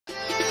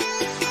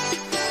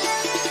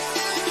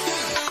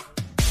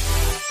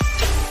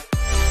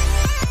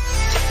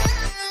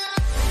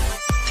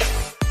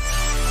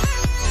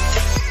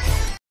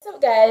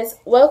guys,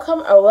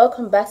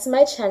 welcome back to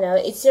my channel.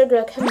 It's your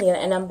girl Camille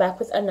and I'm back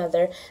with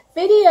another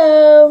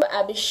video.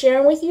 I'll be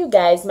sharing with you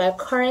guys my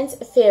current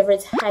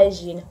favorite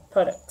hygiene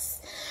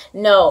products.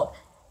 Now,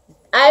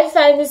 I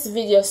find this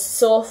video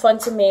so fun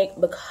to make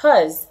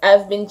because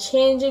I've been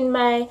changing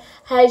my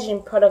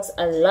hygiene products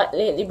a lot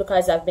lately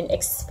because I've been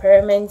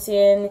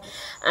experimenting.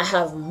 I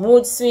have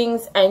mood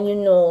swings and you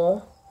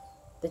know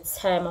the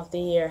time of the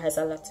year has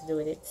a lot to do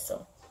with it.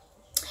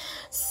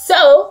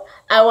 So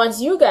I want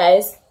you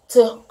guys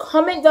to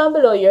comment down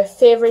below your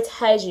favorite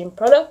hygiene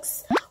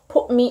products.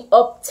 Put me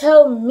up,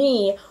 tell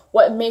me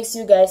what makes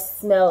you guys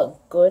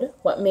smell good,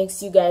 what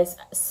makes you guys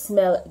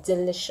smell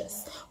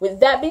delicious. With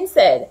that being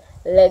said,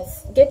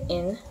 let's get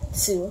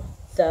into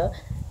the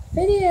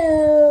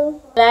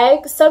video.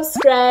 Like,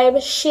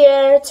 subscribe,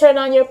 share, turn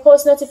on your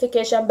post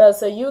notification bell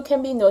so you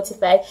can be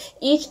notified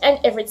each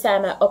and every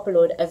time I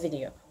upload a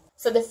video.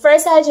 So the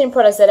first hygiene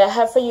products that I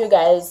have for you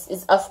guys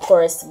is, of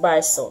course,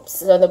 bar soaps.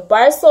 So the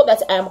bar soap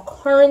that I'm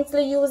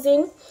currently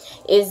using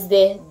is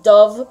the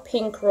Dove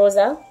Pink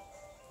Rosa.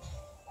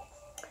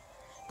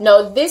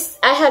 Now this,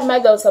 I had my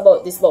doubts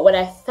about this, but when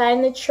I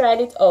finally tried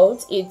it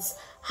out, it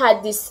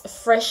had this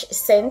fresh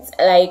scent.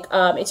 Like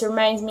it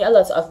reminds me a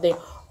lot of the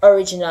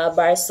original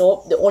bar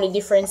soap. The only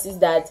difference is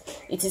that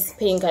it is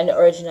pink and the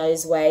original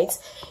is white.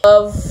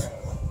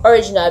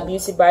 Original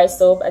beauty bar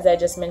soap, as I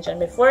just mentioned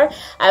before.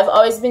 I've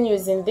always been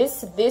using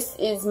this. This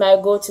is my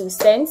go-to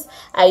scent.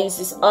 I use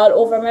this all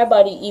over my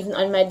body, even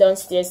on my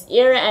downstairs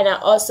area, and I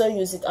also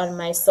use it on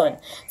my son.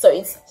 So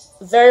it's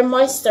very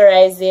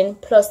moisturizing,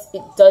 plus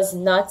it does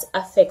not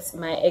affect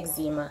my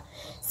eczema.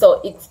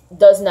 So it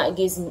does not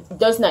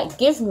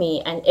give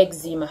me an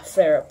eczema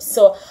flare-up.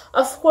 So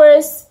of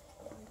course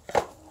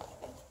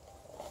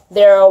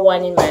there are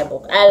one in my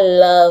book. I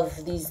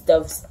love these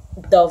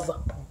Dove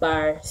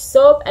bar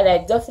soap and I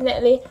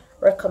definitely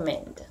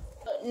recommend.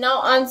 Now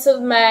onto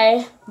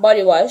my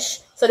body wash.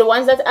 So the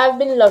ones that I've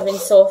been loving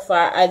so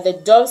far are the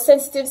Dove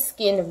Sensitive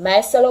Skin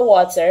Micellar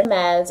Water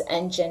Mild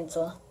and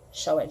Gentle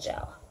Shower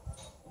Gel.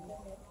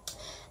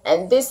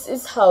 And this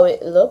is how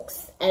it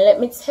looks. And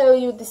let me tell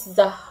you, this is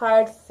a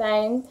hard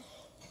find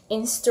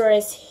in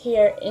stores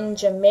here in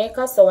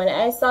Jamaica. So when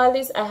I saw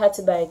this, I had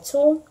to buy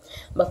two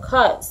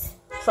because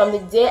from the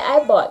day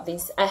I bought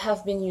this, I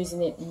have been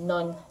using it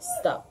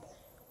non-stop.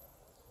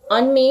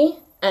 On me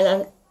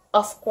and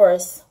of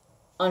course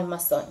on my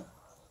son.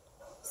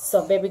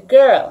 So baby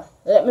girl,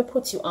 let me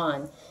put you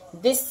on.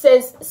 This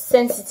says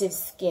sensitive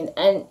skin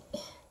and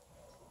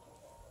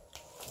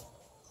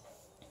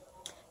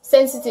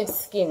sensitive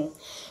skin.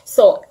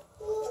 So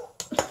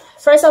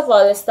first of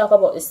all, let's talk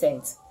about the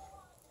scent.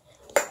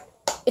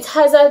 It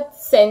has a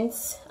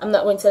scent, I'm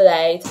not going to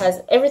lie, it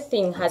has,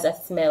 everything has a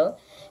smell.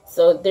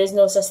 So there's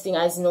no such thing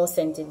as no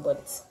scented,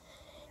 but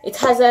it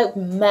has a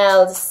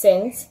mild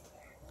scent.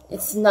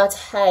 It's not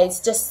high,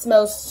 it just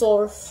smells so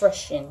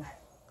refreshing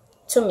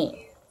to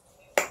me,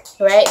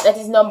 right? That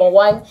is number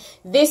one.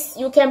 This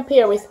you can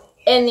pair with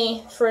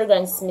any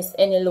fragrance mist,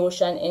 any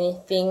lotion,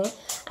 anything,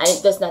 and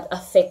it does not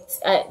affect.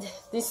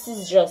 This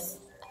is just,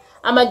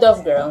 I'm a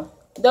Dove girl.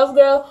 Dove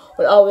girl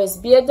will always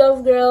be a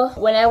Dove girl.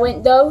 When I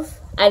went Dove,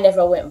 I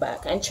never went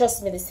back, and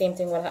trust me, the same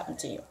thing will happen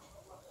to you.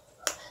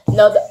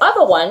 Now the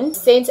other one,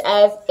 St.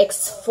 Ives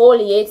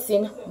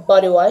Exfoliating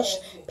Body Wash,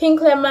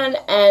 Pink Lemon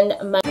and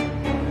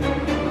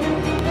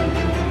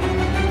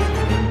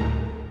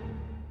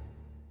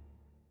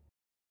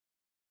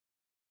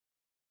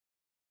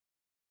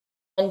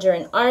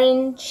Mandarin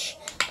Orange.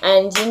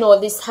 And you know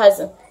this has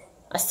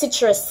a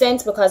citrus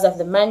scent because of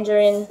the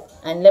mandarin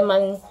and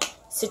lemon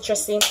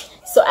citrusy.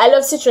 So I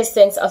love citrus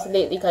scents of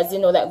lately because you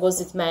know that goes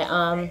with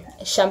my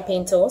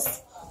champagne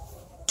toast.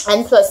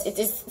 And plus it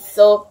is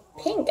so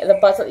pink, the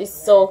bottle is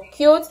so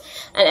cute,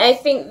 and I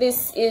think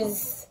this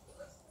is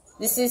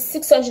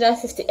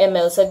 650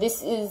 ml, so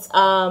this is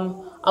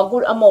a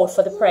good amount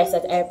for the price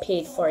that I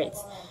paid for it.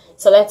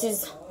 So that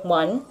is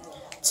one.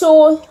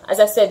 Two, as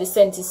I said, the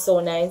scent is so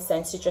nice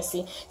and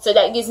citrusy, so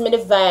that gives me the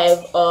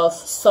vibe of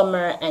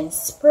summer and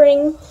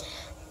spring.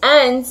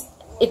 And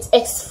it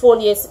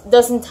exfoliates,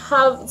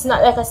 it's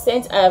not like a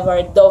St. Ives or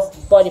a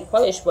Dove body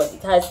polish, but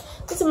it has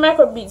little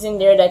microbeads in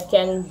there that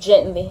can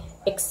gently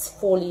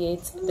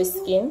exfoliate the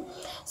skin.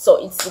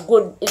 So it's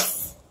good,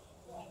 it's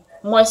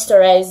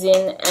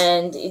moisturizing,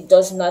 and it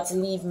does not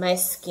leave my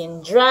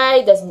skin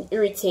dry, doesn't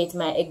irritate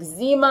my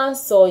eczema.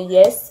 So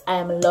yes, I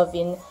am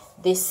loving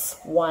this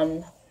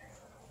one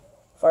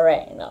for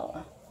right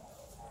now.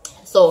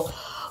 So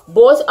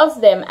both of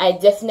them I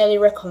definitely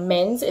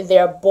recommend. They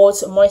are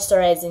both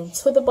moisturizing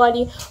to the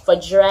body for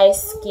dry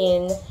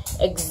skin,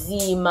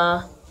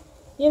 eczema,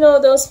 you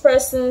know, those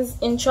persons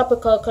in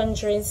tropical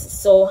countries.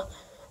 So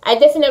I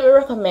definitely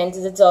recommend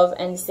the Dove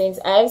and the St.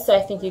 Ives. So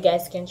I think you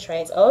guys can try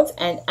it out,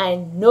 and I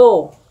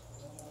know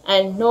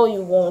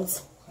you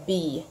won't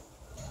be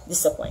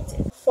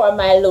disappointed. For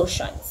my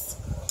lotions,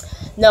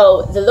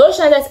 now the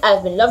lotion that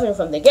I've been loving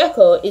from the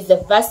get-go is the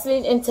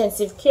Vaseline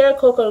Intensive Care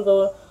Cocoa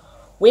Glow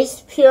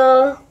with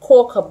pure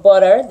cocoa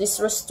butter. This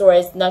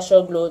restores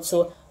natural glow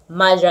to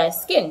my dry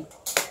skin.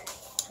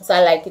 So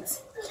I like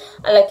it.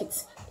 I like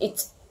it.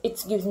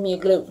 It gives me a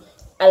glow.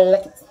 I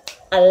like it.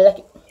 I like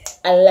it.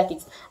 I like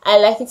it. I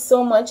like it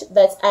so much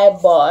that I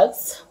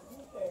bought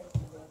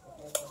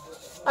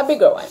a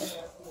bigger one.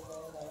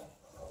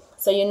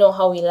 So you know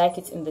how we like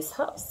it in this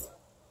house.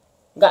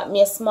 Got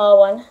me a small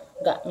one,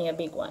 got me a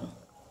big one.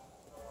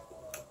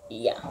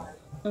 Yeah.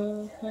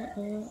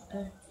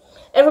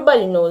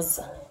 Everybody knows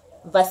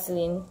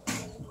Vaseline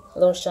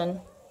lotion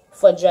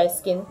for dry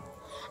skin.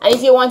 And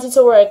if you want it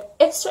to work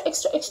extra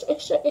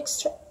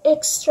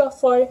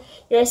for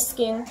your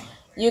skin,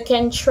 you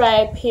can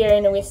try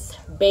pairing with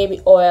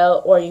baby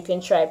oil, or you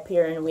can try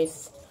pairing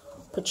with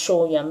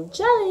petroleum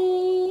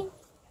jelly.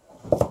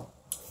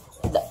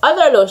 The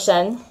other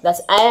lotion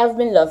that I have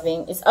been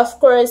loving is, of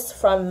course,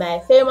 from my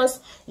famous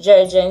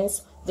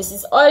Jergens. This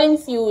is oil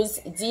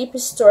infused deep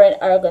restoring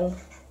argan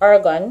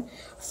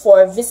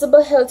for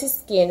visible healthy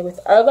skin with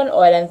argan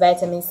oil and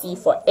vitamin C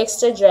for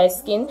extra dry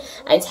skin,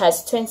 and it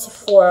has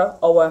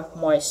 24-hour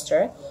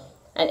moisture.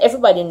 And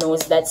everybody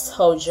knows that's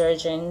how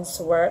Jergens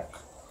work.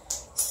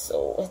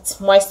 So it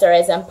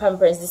moisturizes and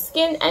pampers the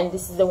skin, and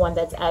this is the one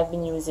that I've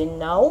been using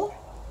now.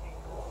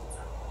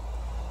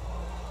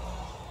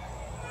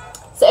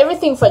 So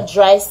everything for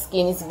dry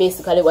skin is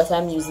basically what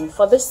I'm using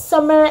for the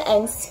summer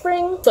and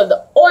spring. So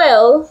the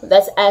oil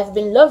that I've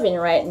been loving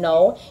right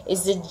now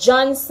is the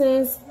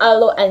Johnson's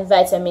Aloe and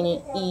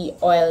Vitamin E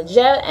Oil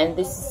Gel, and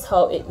this is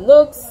how it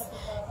looks.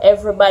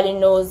 Everybody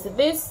knows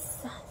this.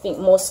 I think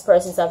most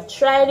persons have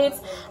tried it.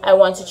 I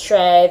want to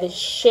try the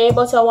shea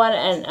butter one,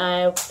 and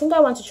I think I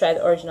want to try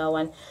the original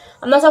one.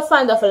 I'm not a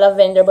fan of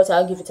lavender, but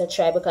I'll give it a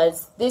try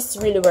because this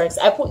really works.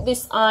 I put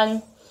this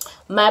on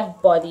my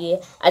body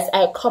as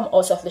I come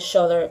out of the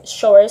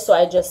shower, so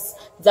I just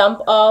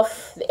dump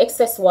off the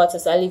excess water,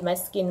 so I leave my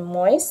skin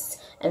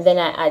moist, and then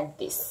I add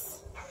this.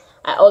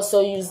 I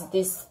also use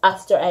this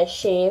after I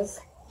shave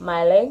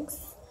my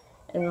legs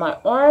and my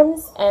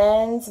arms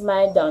and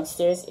my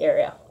downstairs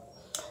area,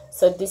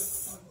 so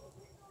this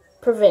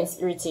prevents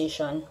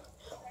irritation.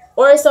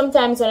 Or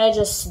sometimes when I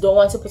just don't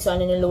want to put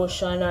on any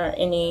lotion or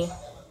any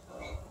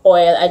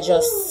oil, I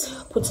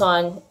just put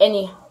on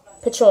any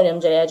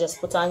petroleum jelly. I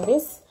just put on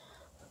this,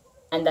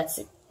 and that's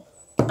it.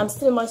 I'm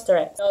still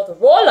moisturized. Now the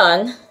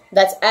roll-on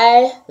that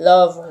I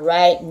love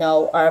right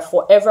now, or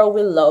forever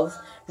will love,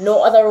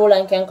 no other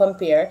roll-on can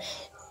compare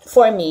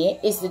for me,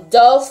 is the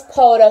Dove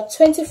Powder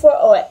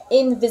 24-hour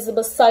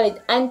Invisible Solid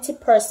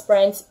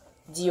Antiperspirant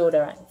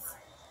Deodorant.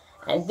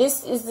 And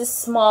this is the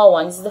small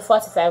one. This is the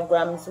 45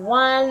 grams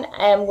one.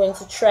 I am going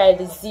to try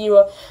the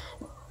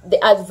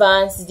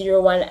advanced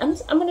zero one. I'm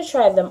going to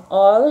try them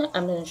all.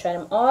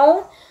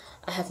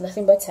 I have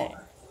nothing but time.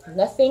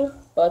 Nothing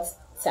but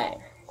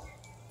time.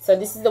 So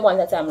this is the one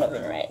that I'm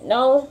loving right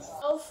now.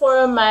 Now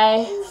for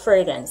my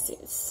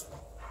fragrances.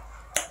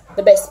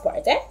 The best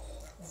part,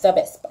 the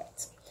best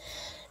part.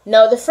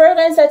 Now the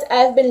fragrance that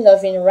I've been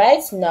loving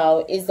right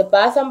now is the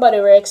Bath & Body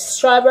Works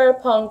Strawberry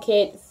Pound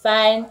Cake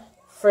Fine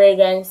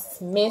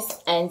Fragrance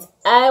Mist. And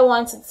I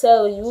want to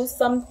tell you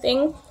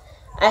something.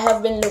 I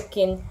have been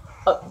looking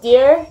up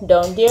there,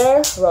 down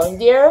there, around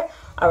there,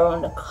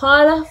 around the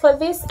corner for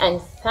this,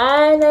 and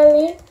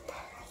finally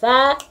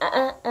I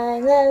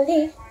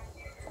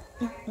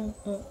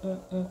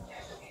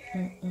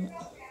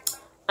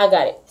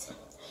got it.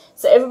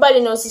 So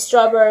everybody knows the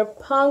Strawberry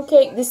Pound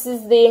Cake. This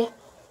is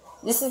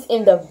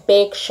in the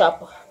Bake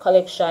Shop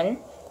collection.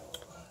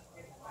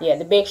 Yeah,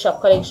 the Bake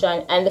Shop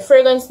collection. And the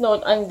fragrance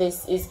note on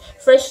this is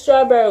fresh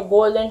strawberry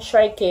golden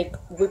shortcake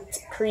whipped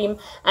cream.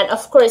 And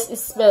of course, it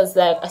smells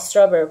like a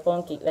strawberry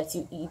pound cake that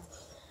you eat.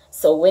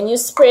 So when you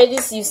spray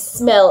this, you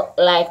smell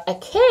like a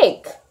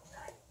cake.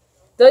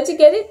 Don't you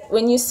get it?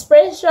 When you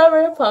spray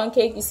strawberry pound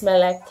cake, you smell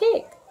like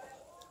cake.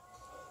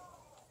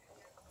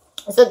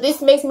 So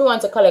this makes me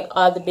want to collect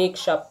all the Bake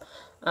Shop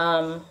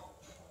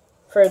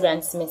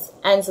fragrance mist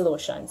and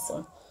lotion.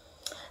 So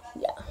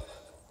yeah.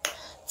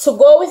 To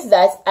go with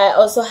that, I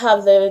also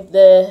have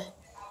the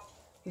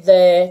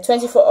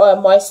 24-hour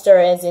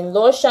moisturizing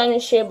lotion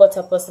with shea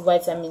butter plus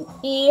vitamin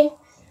E.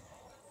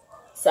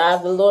 So I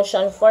have the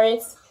lotion for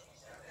it.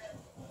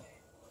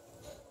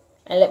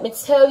 And let me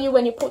tell you,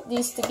 when you put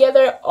these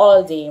together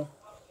all day,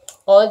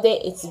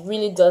 it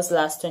really does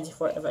last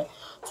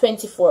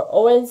 24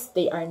 hours.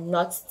 They are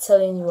not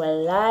telling you a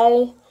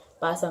lie.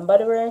 Bath &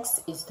 Body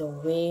Works is the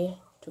way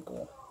to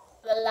go.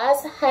 The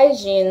last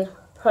hygiene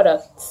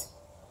product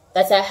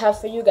that I have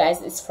for you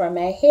guys is for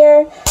my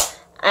hair.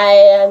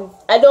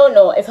 I don't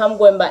know if I'm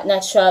going back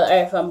natural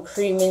or if I'm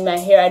creaming my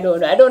hair. I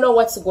don't know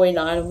what's going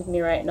on with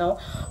me right now.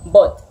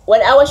 But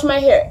when I wash my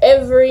hair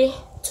every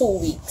 2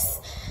 weeks,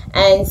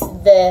 and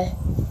the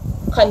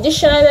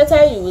conditioner that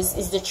I use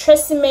is the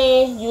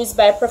Tresemme used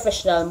by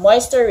Professional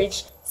Moisture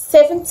Rich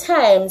 7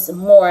 times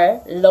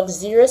more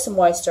luxurious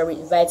moisture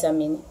with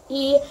vitamin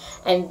E.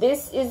 And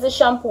this is the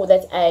shampoo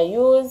that I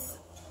use.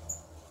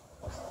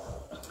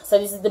 So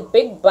this is the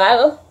big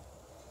bottle.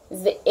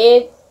 It's the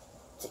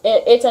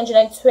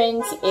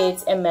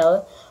 828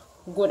 ml,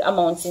 good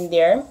amount in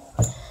there.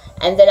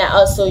 And then I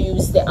also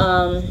use the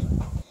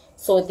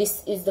So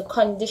this is the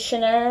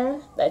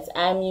conditioner that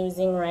I'm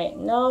using right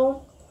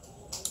now.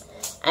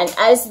 And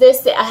as they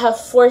say, I have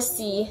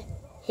 4C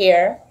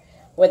here,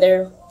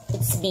 whether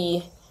it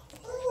be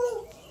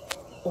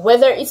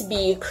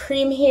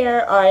cream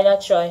hair or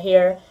natural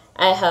hair,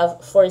 I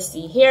have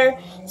 4C here.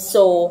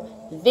 So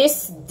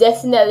this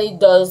definitely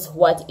does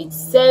what it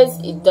says.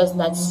 It does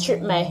not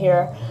strip my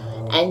hair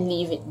and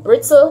leave it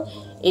brittle.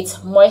 It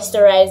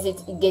moisturizes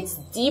it, it gets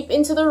deep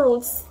into the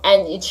roots,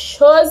 and it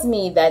shows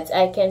me that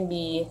I can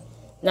be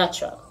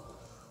natural,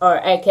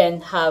 or I can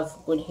have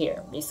good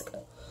hair, basically.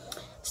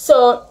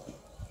 So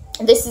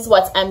this is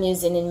what I'm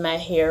using in my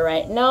hair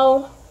right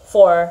now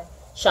for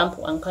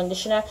shampoo and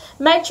conditioner.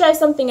 Might try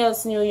something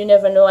else new, you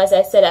never know. As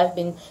I said, I've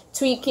been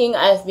tweaking,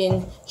 I've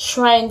been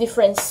trying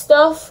different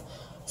stuff.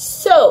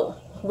 So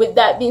with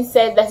that being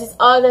said, that is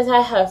all that I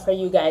have for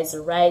you guys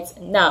right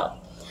now.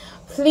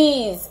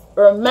 Please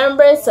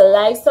remember to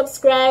like,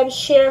 subscribe,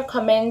 share,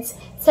 comment,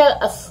 tell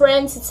a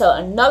friend to tell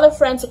another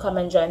friend to come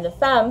and join the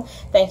fam.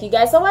 Thank you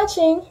guys for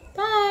watching.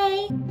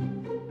 Bye.